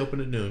and Sunday they open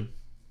at noon.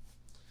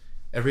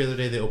 Every other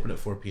day they open at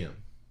 4 p.m.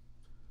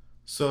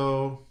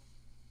 So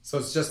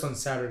it's just on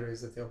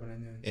Saturdays that they open at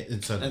noon.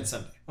 and Sunday. And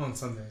Sunday. On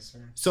Sundays,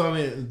 sorry. So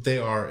I mean they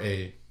are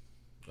a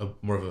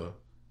more of a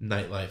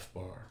nightlife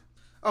bar.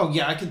 Oh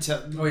yeah, I can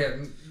tell. Oh yeah.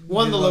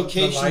 One, the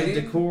location, lighting?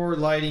 decor,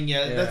 lighting.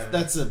 Yeah, Yeah.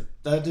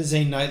 that is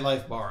a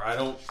nightlife bar. I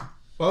don't.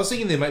 Well, I was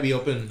thinking they might be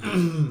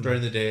open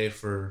during the day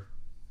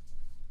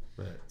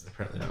but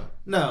apparently not.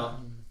 No,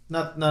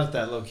 not at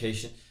that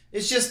location.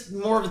 It's just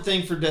more of a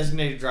thing for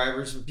designated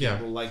drivers and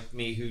people Yeah. like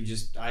me who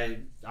just I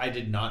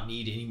did not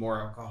need any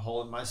more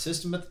alcohol in my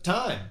system at the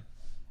time.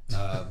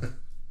 To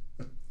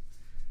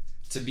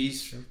be And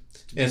straight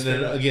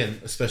then up. again,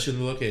 especially in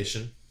the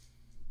location,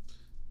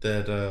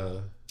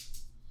 that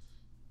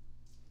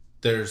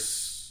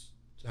there's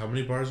how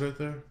many bars right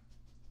there?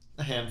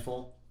 a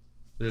handful.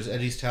 There's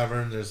Eddie's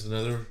Tavern. There's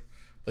another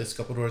place a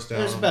couple doors down.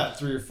 There's about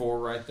 3 or 4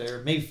 right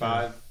there, maybe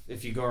 5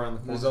 if you go around the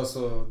corner. There's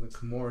also the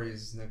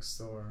Komori's next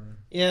door.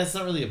 Yeah, it's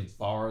not really a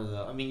bar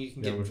though. I mean, you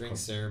can Yeah, get we've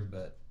drinks there,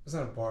 but It's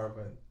not a bar,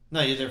 but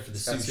no, you're there for the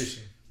it's got sushi.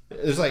 sushi.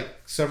 There's like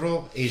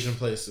several Asian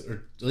places,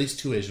 or at least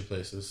 2 Asian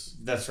places.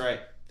 That's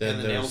right. Then And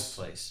the there's nails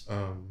place.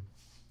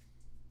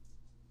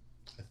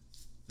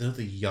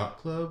 the Yacht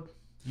Club.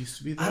 used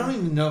to be there. I don't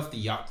even know if the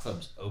yacht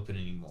club's open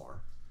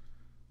anymore.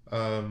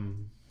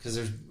 Because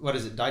there's, what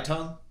is it,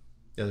 Daitong?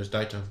 Yeah, there's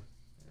Daitong.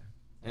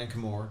 And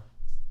Kamor.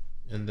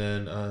 And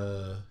then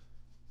the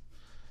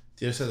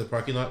other side of the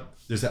parking lot,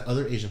 there's that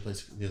other Asian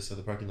place on the other side of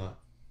the parking lot.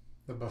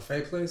 The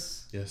buffet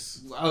place?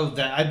 Yes. Oh,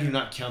 that I do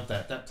not count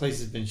that. That place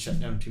has been shut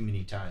down too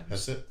many times.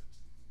 That's it?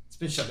 It's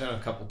been shut down a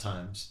couple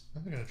times.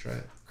 I'm going to try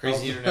it.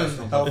 Crazy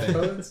International Health Buffet.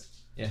 codes?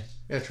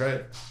 Yeah, try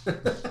it.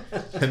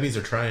 That means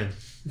they're trying.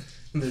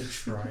 They're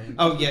trying.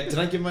 Oh, yeah. Did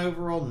I give my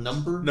overall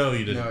number? No,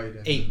 you didn't. No, you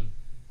didn't. 8.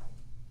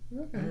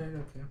 Okay.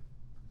 Okay.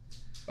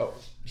 Oh,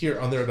 here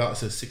on their about it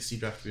says 60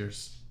 draft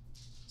beers.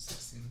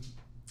 16.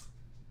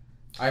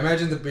 I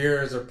imagine the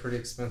beers are pretty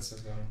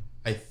expensive, though.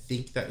 I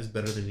think that is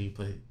better than any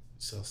place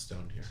else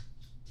down here.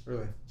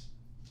 Really?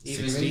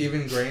 60?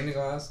 Even grain to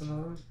glass and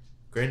all that?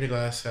 Grain de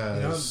Glace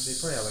has they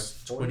probably have like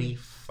 40,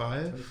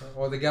 25. 25.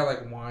 Well, they got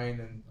like wine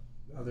and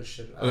other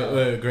shit.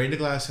 Grain de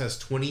Glace has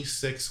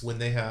 26 when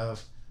they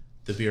have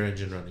the beer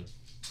engine running.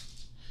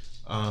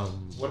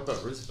 What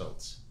about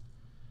Roosevelt's?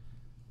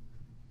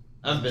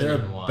 I've been They're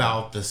in a while.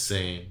 about the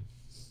same.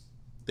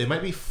 They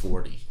might be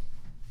 40.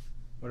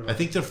 What about, I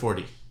think they're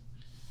 40.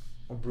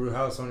 well, Brew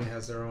House only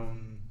has their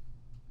own.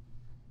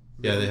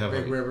 Yeah, they have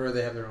Big like- River.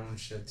 They have their own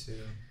shit too.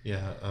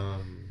 Yeah.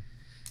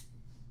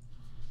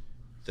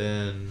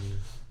 Then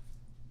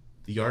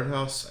the Yard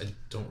House, I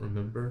don't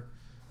remember.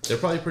 They're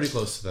probably pretty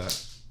close to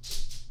that.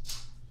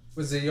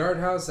 Was the Yard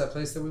House that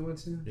place that we went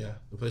to? Yeah,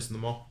 the place in the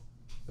mall.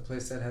 The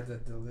place that had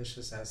that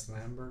delicious ass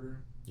lamb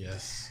burger.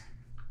 Yes.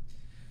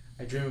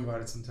 I dream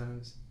about it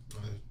sometimes.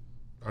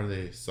 Are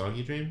they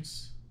soggy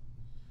dreams?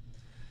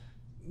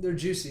 They're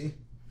juicy.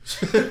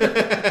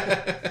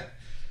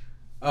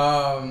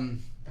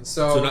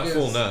 So not yes.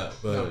 full nut,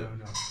 but No.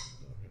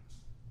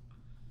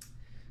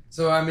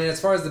 So I mean, as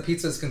far as the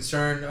pizza is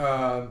concerned,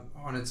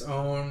 on its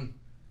own,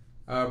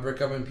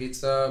 brick oven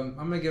pizza,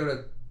 I'm gonna give it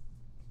a.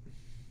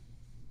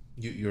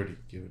 you already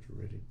gave it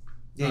already.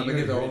 Yeah, I'm you gonna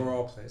give the already-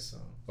 overall place. So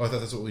Oh, I thought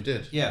that's what we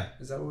did. Yeah.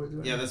 is that what we're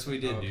doing? Yeah, that's what we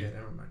did, okay, dude.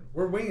 never mind.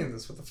 We're winging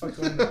this. What the fuck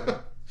going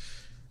on?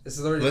 This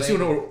is already. Unless you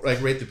late. want to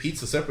like rate the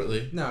pizza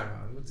separately. No,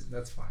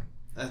 that's fine.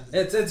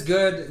 That's- It's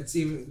good. It's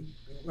even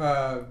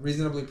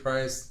reasonably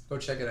priced. Go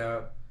check it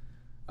out.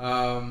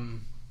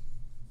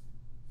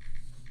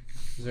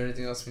 Is there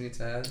anything else we need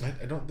to add,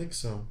 I don't think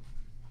so.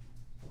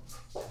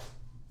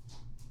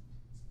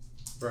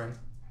 Brian?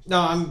 No,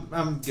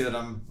 I'm good.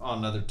 I'm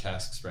on other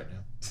tasks right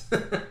now.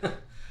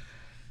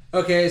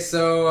 Okay,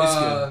 so It's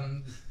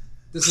good.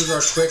 this is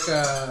our quick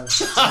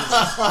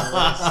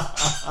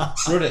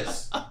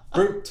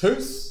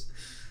Brutus.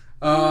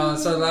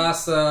 it's our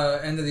last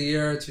end of the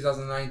year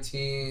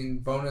 2019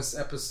 bonus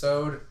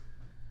episode.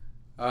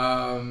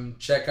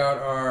 Check out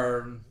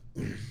our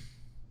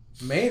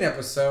main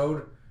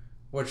episode,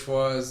 which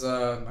was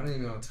I don't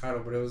even know the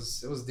title, but it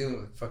was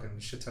dealing with fucking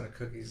shit ton of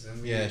cookies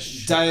and Yeah,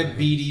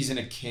 Diabetes in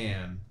a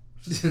can.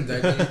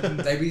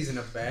 diabetes in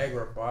a bag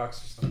or a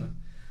box or something.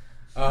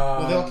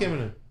 Well, they all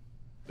came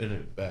in a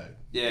bag.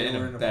 Yeah, They in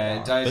were a in a bag.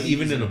 box. But Diabetes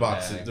even in a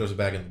box, bag. there was a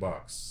bag in the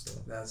box. So.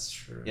 That's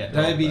true. Yeah,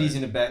 They're all diabetes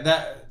bag. in a bag.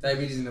 That.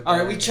 Diabetes in a bag. All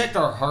right, we checked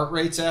our heart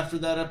rates after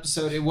that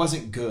episode. It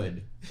wasn't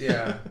good.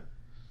 Yeah,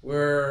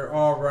 we're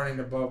all running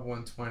above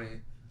 120.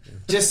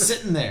 Just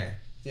sitting there.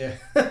 Yeah.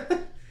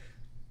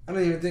 I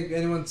don't even think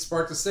anyone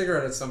sparked a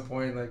cigarette at some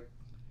point. Like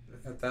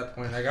at that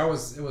point, like it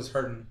was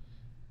hurting.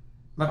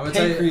 My I'm gonna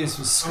tell you- pancreas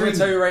was I'm screaming. gonna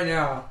tell you right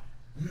now,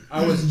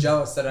 I was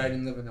jealous that I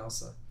didn't live in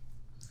Elsa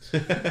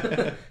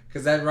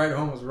because that ride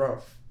home was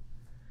rough.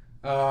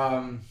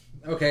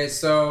 Okay,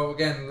 so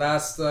again,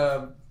 last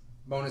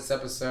bonus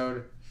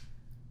episode.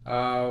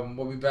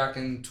 We'll be back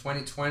in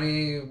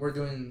 2020. We're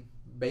doing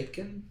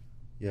bacon.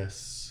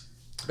 Yes.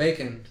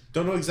 Bacon.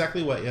 Don't know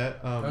exactly what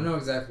yet. Don't know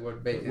exactly what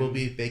It bacon. will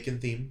be bacon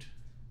themed.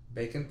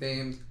 Bacon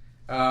themed.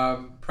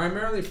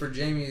 Primarily for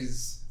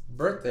Jamie's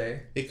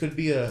birthday. It could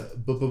be a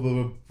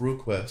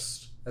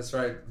brewquest. That's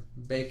right.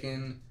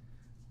 Bacon,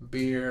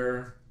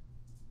 beer,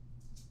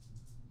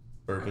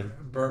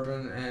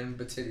 Bourbon. and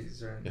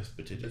batitties, right? Yes,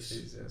 potatoes.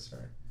 Batitties, that's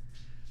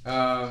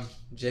right.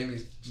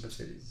 Jamie's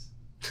batitties.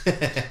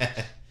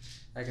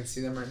 I can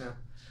see them right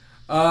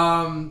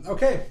now.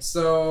 Okay,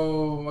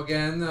 so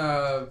again,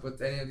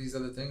 with any of these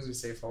other things, we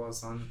say follow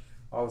us on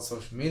all the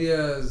social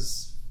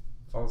medias,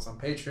 follow us on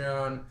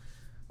Patreon.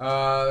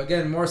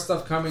 Again, more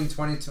stuff coming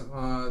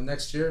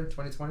next year,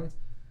 2020.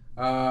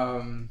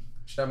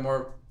 Should have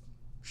more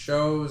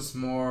shows,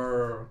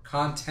 more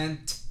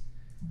content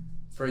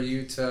for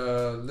you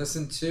to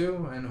listen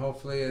to, and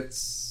hopefully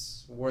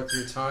it's worth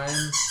your time.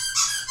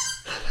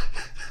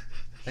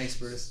 Thanks,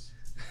 Brutus.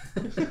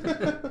 Jamie,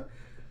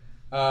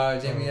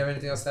 you have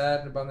anything else to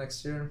add about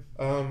next year?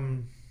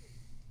 You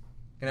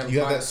have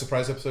that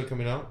surprise episode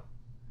coming out?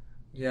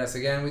 Yes,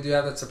 again, we do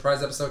have that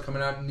surprise episode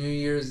coming out New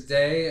Year's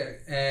Day,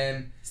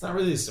 and It's not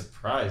really a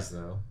surprise,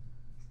 though.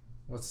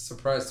 what's a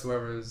surprise to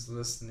whoever is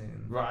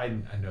listening? Right,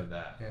 I know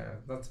that. Yeah,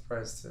 not a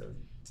surprise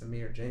to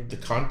me or Jamie. The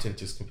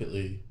content is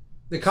completely...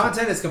 The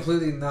content is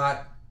completely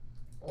not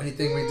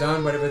anything we've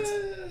done, but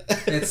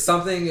if it's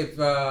something, if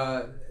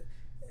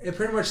it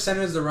pretty much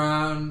centers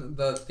around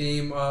the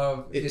theme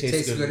of it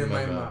tastes good in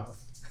my mouth.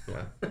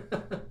 Yeah.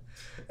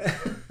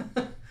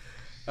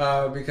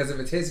 Because if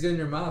it tastes good in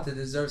your mouth, it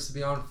deserves to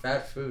be on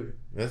fat food.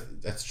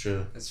 That's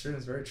true. That's true.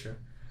 It's very true.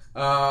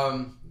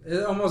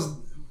 It's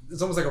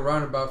almost like a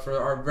roundabout for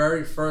our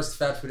very first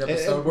fat food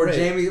episode, where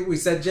right. we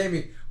said,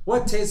 Jamie,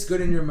 what tastes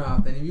good in your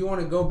mouth? And if you want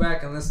to go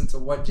back and listen to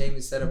what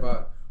Jamie said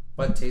about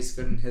what tastes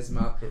good in his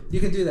mouth, you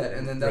can do that.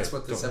 And then that's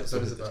what this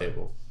episode is about. Don't hit the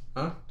table.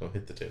 Huh? Don't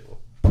hit the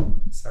table.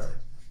 Sorry.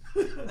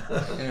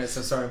 Anyway,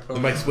 so sorry. The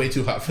mic's way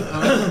too hot for that.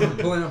 I'm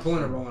pulling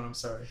and rolling. I'm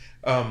sorry.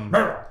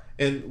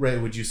 And Ray,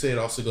 would you say it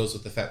also goes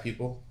with the fat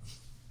people?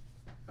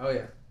 Oh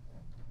yeah.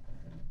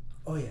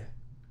 Oh yeah.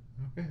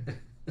 Okay.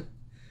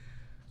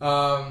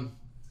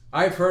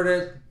 I've heard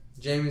it.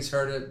 Jamie's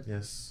heard it.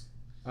 Yes.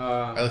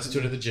 I listened to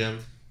it at the gym.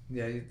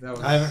 Yeah, that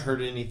was. I haven't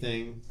heard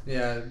anything.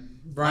 Yeah, I'm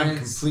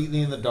Brian's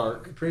completely in the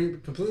dark.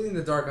 completely in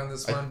the dark on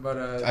this one, but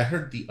I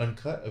heard the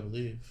uncut, I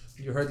believe.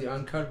 you heard the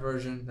uncut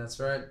version. That's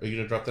right. Are you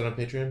gonna drop that on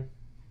Patreon?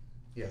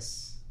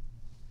 Yes.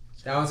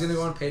 That one's gonna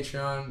go on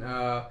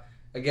Patreon.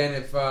 Again,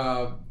 if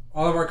all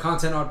of our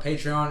content on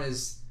Patreon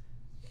is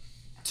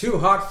too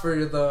hot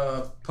for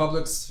the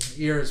public's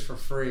ears for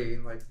free,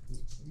 like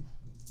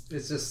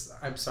it's just,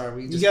 I'm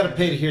sorry, You got to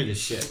pay to hear this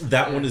shit.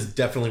 That one is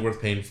definitely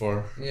worth paying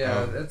for.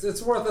 Yeah,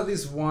 it's worth at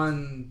least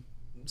one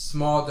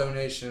small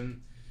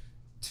donation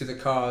to the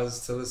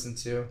cause to listen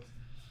to.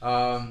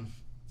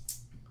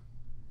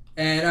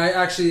 And I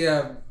actually,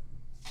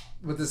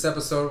 with this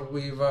episode,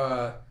 we've,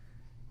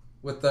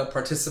 with the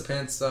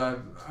participants,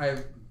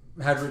 I've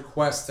had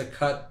requests to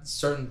cut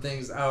certain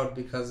things out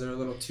because they're a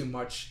little too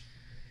much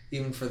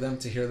even for them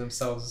to hear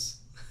themselves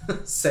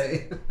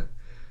say.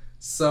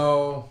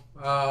 So,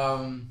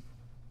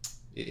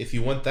 if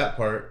you want that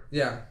part,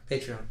 yeah,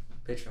 Patreon.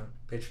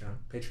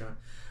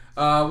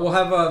 We'll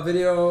have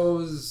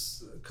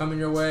videos coming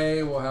your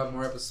way. We'll have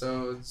more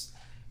episodes,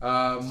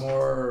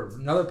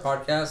 another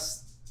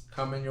podcast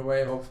coming your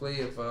way.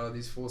 Hopefully, if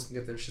these fools can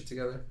get their shit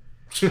together.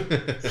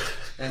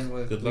 And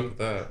good luck with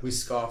that. We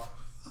scoff.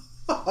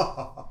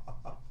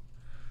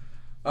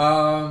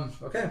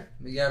 Okay.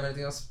 You have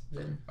anything else,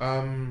 Jamie? I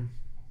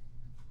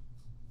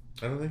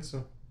don't think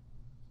so.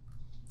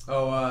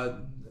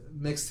 Oh,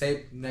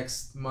 mixtape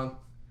next month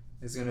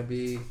is gonna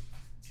be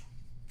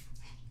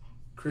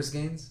Chris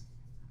Gaines,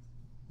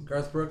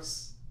 Garth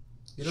Brooks.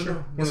 You don't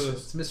know? One of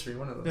those. It's a mystery.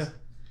 One of those.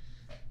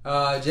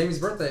 Yeah. Jamie's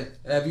birthday.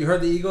 Have you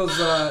heard the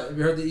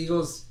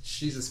Eagles?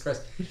 Jesus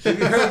Christ! If you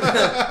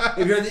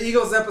heard the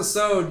Eagles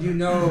episode, you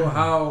know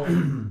how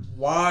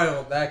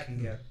wild that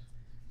can get,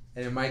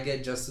 and it might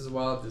get just as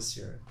wild this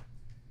year.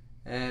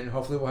 And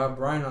hopefully, we'll have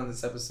Brian on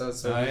this episode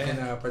so he can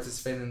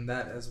participate in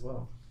that as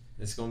well.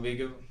 It's gonna be a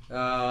good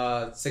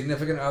one.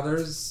 Significant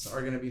others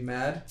are gonna be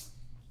mad,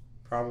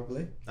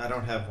 probably. I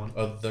don't have one.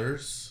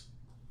 Others.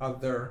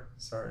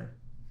 Sorry.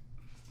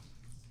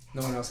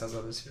 No one else has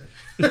others here.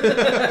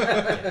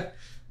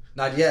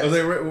 Not yet.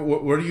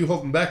 Where are you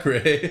holding back,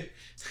 Ray?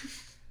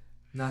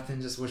 Nothing,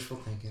 just wishful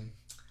thinking.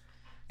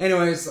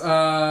 Anyways,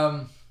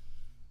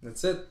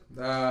 that's it.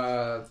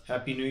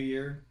 Happy New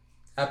Year.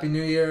 Happy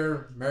New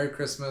Year. Merry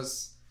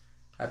Christmas.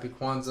 Happy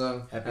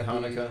Kwanzaa. Happy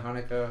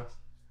Hanukkah.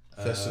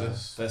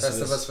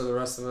 Festivus for the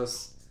rest of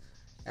us.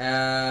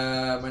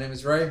 My name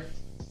is Ray.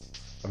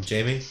 I'm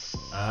Jamie.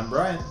 I'm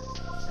Brian.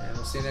 And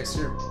we'll see you next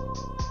year.